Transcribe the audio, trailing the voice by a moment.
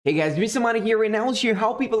Hey guys, MrMoney here, and I'll show you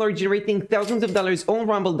how people are generating thousands of dollars on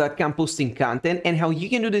Rumble.com posting content and how you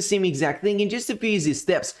can do the same exact thing in just a few easy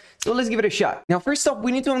steps. So let's give it a shot. Now, first off,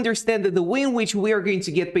 we need to understand that the way in which we are going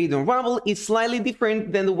to get paid on Rumble is slightly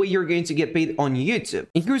different than the way you're going to get paid on YouTube.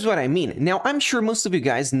 And here's what I mean. Now, I'm sure most of you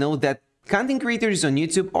guys know that content creators on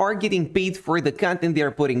YouTube are getting paid for the content they are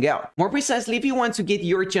putting out. More precisely, if you want to get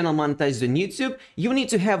your channel monetized on YouTube, you need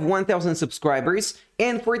to have 1,000 subscribers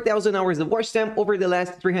and 4,000 hours of watch time over the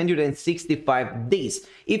last 365 days.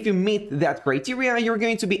 If you meet that criteria, you're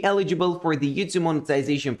going to be eligible for the YouTube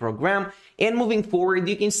monetization program, and moving forward,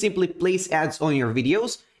 you can simply place ads on your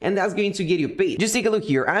videos, and that's going to get you paid. Just take a look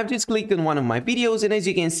here. I've just clicked on one of my videos, and as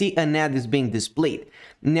you can see, an ad is being displayed.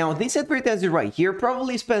 Now, this advertiser right here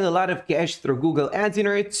probably spent a lot of cash through Google Ads in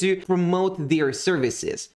order to promote their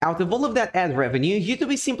services. Out of all of that ad revenue,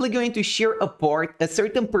 YouTube is simply going to share a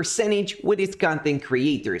certain percentage with its content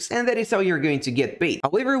creators, and that is how you're going to get paid.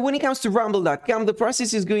 However, when it comes to Rumble.com, the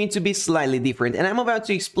process is going to be slightly different, and I'm about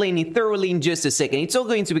to explain it thoroughly in just a second. It's all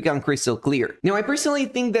going to become crystal clear. Now, I personally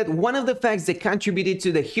think that one of the facts that contributed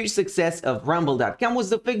to the huge success of Rumble.com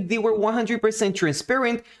was the fact they were 100%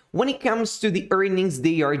 transparent when it comes to the earnings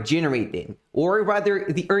they are generating, or rather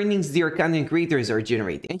the earnings their content creators are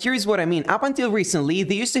generating. And here's what I mean. Up until recently,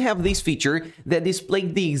 they used to have this feature that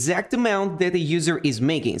displayed the exact amount that a user is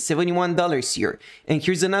making, $71 here. And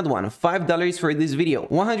here's another one, $5 for this video,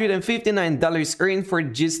 $159 earned for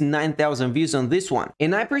just 9,000 views on this one.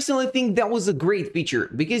 And I personally think that was a great feature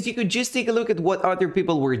because you could just take a look at what other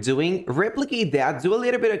people were doing, replicate that, do a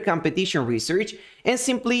little bit of competition research, and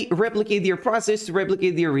simply replicate their process to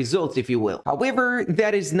replicate their results, if you will. However,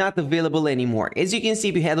 that is not available anymore. As you can see,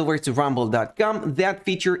 if you head over to Rumble.com, that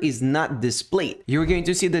feature is not displayed. You're going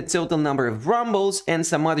to see the total number of Rumbles and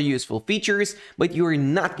some other useful features, but you're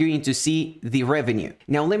not going to see the revenue.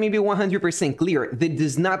 Now, let me be 100% clear. That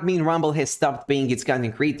does not mean Rumble has stopped paying its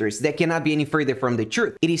content creators. That cannot be any further from the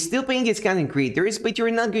truth. It is still paying its content creators, but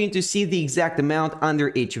you're not going to see the exact amount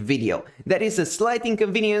under each video. That is a slight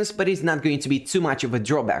inconvenience, but it's not going to be too much of a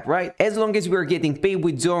drawback, right? As long as we're getting paid,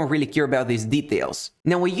 we don't really care about these details.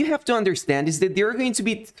 Now, what you have to understand is that there are going to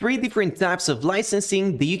be 3 different types of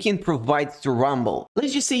licensing that you can provide to Rumble.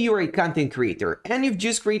 Let's just say you're a content creator and you've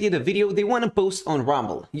just created a video they want to post on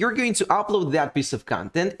Rumble. You're going to upload that piece of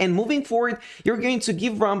content, and moving forward, you're going to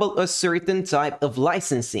give Rumble a certain type of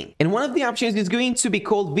licensing. And one of the options is going to be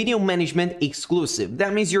called Video Management Exclusive.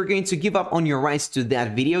 That means you're going to give up on your rights to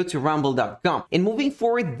that video to Rumble.com. And moving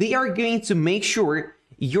forward, they are going to make sure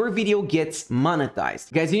your video gets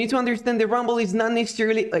monetized. Guys, you need to understand that Rumble is not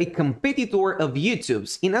necessarily a competitor of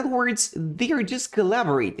YouTube's. In other words, they are just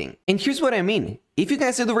collaborating. And here's what I mean. If you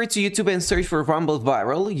guys head over to YouTube and search for Rumble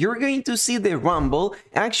Viral, you're going to see that Rumble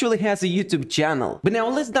actually has a YouTube channel. But now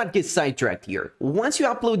let's not get sidetracked here. Once you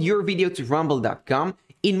upload your video to Rumble.com,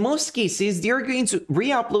 in most cases, they're going to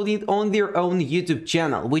re-upload it on their own YouTube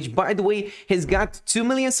channel, which, by the way, has got 2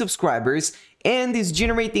 million subscribers and is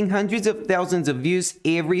generating hundreds of thousands of views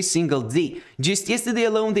every single day. Just yesterday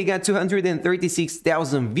alone, they got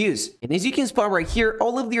 236,000 views. And as you can spot right here,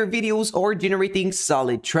 all of their videos are generating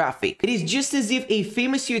solid traffic. It is just as if a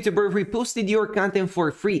famous YouTuber reposted your content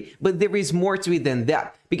for free, but there is more to it than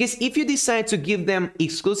that. Because if you decide to give them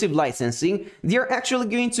exclusive licensing, they're actually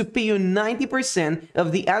going to pay you 90%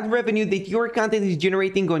 of the ad revenue that your content is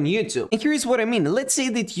generating on YouTube. And here's what I mean. Let's say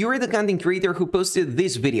that you're the content creator who posted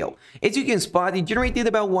this video. As you can spot, it generated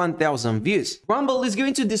about 1,000 views. Rumble is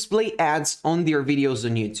going to display ads on their videos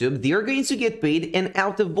on YouTube. They're going to get paid, and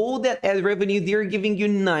out of all that ad revenue, they're giving you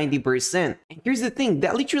 90%. And here's the thing,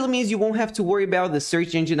 that literally means you won't have to worry about the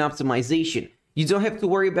search engine optimization. You don't have to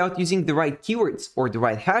worry about using the right keywords or the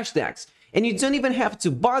right hashtags. And you don't even have to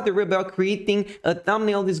bother about creating a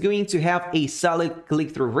thumbnail that's going to have a solid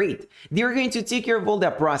click-through rate. They're going to take care of all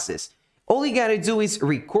that process. All you gotta do is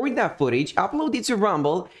record that footage, upload it to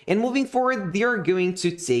Rumble, and moving forward, they're going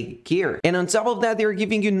to take care. And on top of that, they're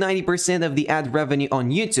giving you 90% of the ad revenue on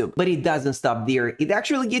YouTube. But it doesn't stop there. It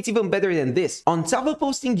actually gets even better than this. On top of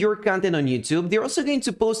posting your content on YouTube, they're also going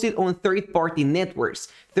to post it on third-party networks,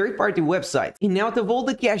 third-party websites. And out of all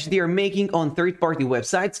the cash they are making on third-party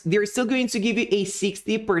websites, they're still going to give you a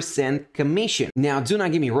 60% commission. Now, do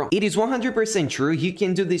not get me wrong. It is 100% true you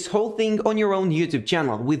can do this whole thing on your own YouTube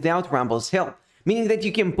channel without Rumble's help. Meaning that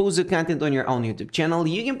you can post the content on your own YouTube channel,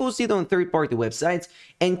 you can post it on third-party websites,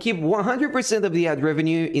 and keep 100% of the ad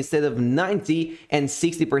revenue instead of 90% and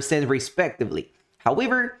 60% respectively.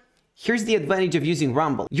 However, Here's the advantage of using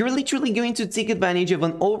Rumble. You're literally going to take advantage of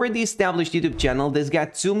an already established YouTube channel that's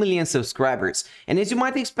got 2 million subscribers. And as you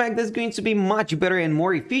might expect, that's going to be much better and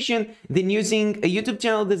more efficient than using a YouTube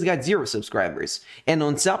channel that's got 0 subscribers. And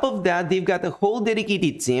on top of that, they've got a whole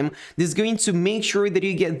dedicated team that's going to make sure that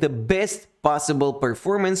you get the best possible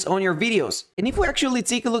performance on your videos. And if we actually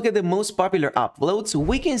take a look at the most popular uploads,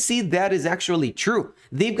 we can see that is actually true.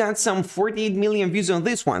 They've got some 48 million views on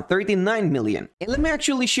this one, 39 million. And let me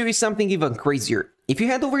actually show you something even crazier. If you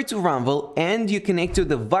head over to Rumble and you connect to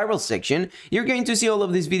the viral section, you're going to see all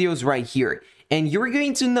of these videos right here. And you're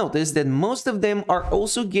going to notice that most of them are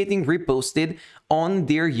also getting reposted on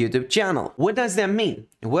their YouTube channel. What does that mean?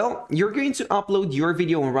 Well, you're going to upload your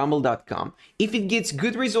video on rumble.com. If it gets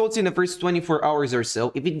good results in the first 24 hours or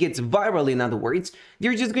so, if it gets viral in other words,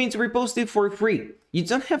 they're just going to repost it for free. You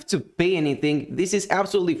don't have to pay anything. This is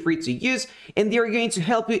absolutely free to use, and they're going to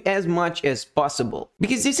help you as much as possible.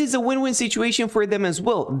 Because this is a win-win situation for them as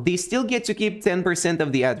well. They still get to keep 10%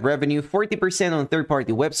 of the ad revenue, 40% on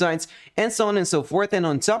third-party websites, and so on and so forth. And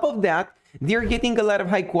on top of that, they're getting a lot of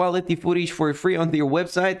high quality footage for free on their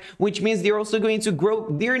website, which means they're also going to grow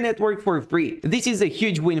their network for free. This is a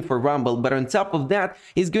huge win for Rumble, but on top of that,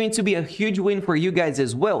 it's going to be a huge win for you guys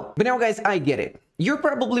as well. But now guys, I get it. You're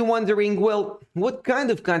probably wondering, well, what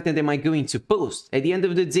kind of content am I going to post? At the end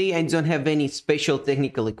of the day, I don't have any special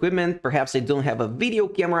technical equipment. Perhaps I don't have a video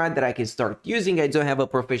camera that I can start using. I don't have a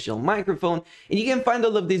professional microphone. And you can find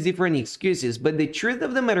all of these different excuses. But the truth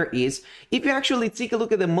of the matter is, if you actually take a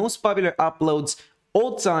look at the most popular uploads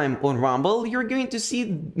all time on Rumble, you're going to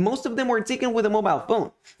see most of them were taken with a mobile phone,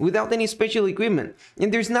 without any special equipment.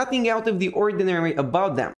 And there's nothing out of the ordinary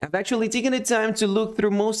about them. I've actually taken the time to look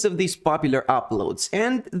through most of these popular uploads,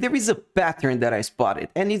 and there is a pattern that I spotted,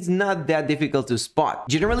 and it's not that difficult to spot.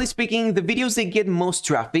 Generally speaking, the videos that get most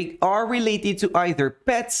traffic are related to either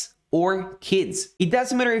pets or kids. It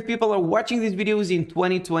doesn't matter if people are watching these videos in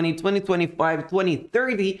 2020, 2025,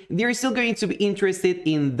 2030, they're still going to be interested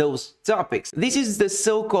in those topics. This is the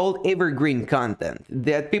so-called evergreen content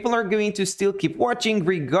that people are going to still keep watching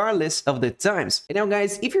regardless of the times. And now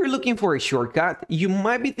guys, if you're looking for a shortcut, you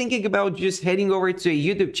might be thinking about just heading over to a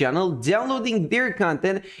YouTube channel, downloading their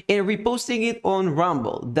content and reposting it on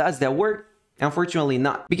Rumble. Does that work? Unfortunately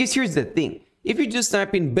not. Because here's the thing. If you just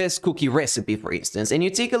type in best cookie recipe, for instance, and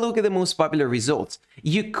you take a look at the most popular results,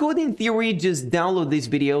 you could in theory just download these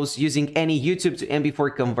videos using any YouTube to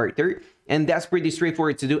MP4 converter, and that's pretty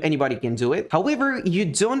straightforward to do. Anybody can do it. However, you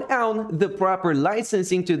don't own the proper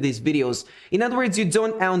licensing to these videos. In other words, you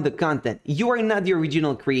don't own the content. You are not the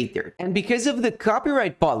original creator. And because of the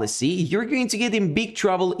copyright policy, you're going to get in big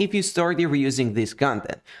trouble if you start reusing this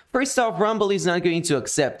content. First off, Rumble is not going to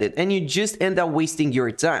accept it, and you just end up wasting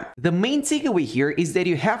your time. The main takeaway here is that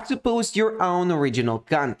you have to post your own original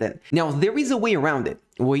content. Now, there is a way around it.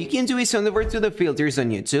 What you can do is head over to the filters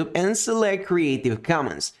on YouTube and select Creative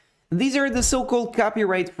Commons. These are the so-called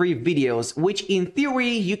copyright-free videos, which in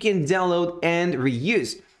theory you can download and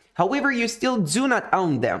reuse. However, you still do not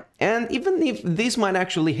own them. And even if this might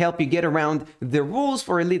actually help you get around the rules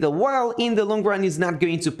for a little while, in the long run it's not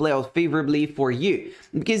going to play out favorably for you,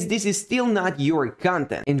 because this is still not your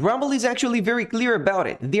content. And Rumble is actually very clear about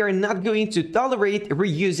it. They are not going to tolerate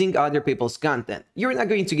reusing other people's content. You're not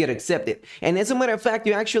going to get accepted. And as a matter of fact,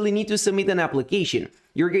 you actually need to submit an application.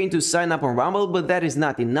 You're going to sign up on Rumble, but that is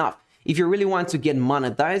not enough. If you really want to get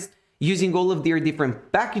monetized, using all of their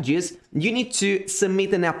different packages, you need to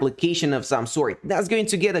submit an application of some sort. That's going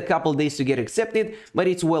to get a couple days to get accepted, but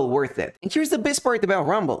it's well worth it. And here's the best part about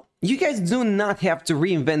Rumble. You guys do not have to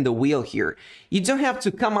reinvent the wheel here. You don't have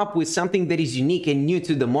to come up with something that is unique and new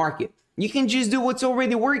to the market. You can just do what's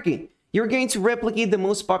already working. You're going to replicate the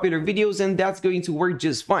most popular videos, and that's going to work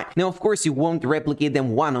just fine. Now, of course, you won't replicate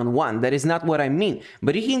them one-on-one. That is not what I mean.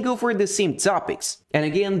 But you can go for the same topics. And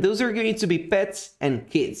again, those are going to be pets and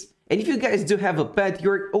kids. And if you guys do have a pet,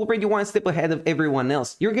 you're already one step ahead of everyone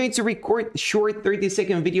else. You're going to record short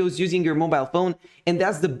 30-second videos using your mobile phone, and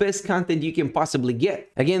that's the best content you can possibly get.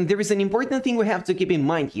 Again, there is an important thing we have to keep in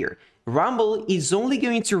mind here. Rumble is only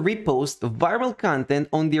going to repost viral content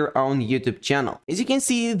on their own YouTube channel. As you can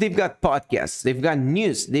see, they've got podcasts, they've got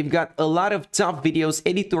news, they've got a lot of top videos,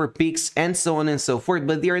 editor picks, and so on and so forth,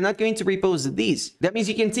 but they are not going to repost these. That means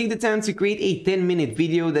you can take the time to create a 10-minute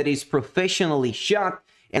video that is professionally shot,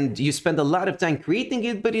 and you spend a lot of time creating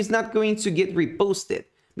it, but it's not going to get reposted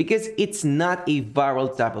because it's not a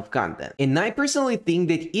viral type of content. And I personally think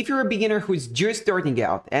that if you're a beginner who's just starting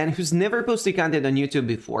out and who's never posted content on YouTube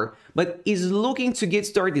before, but is looking to get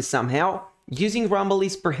started somehow, using Rumble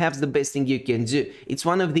is perhaps the best thing you can do. It's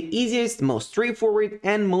one of the easiest, most straightforward,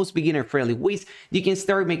 and most beginner-friendly ways you can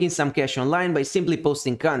start making some cash online by simply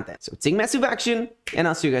posting content. So take massive action, and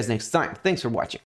I'll see you guys next time. Thanks for watching.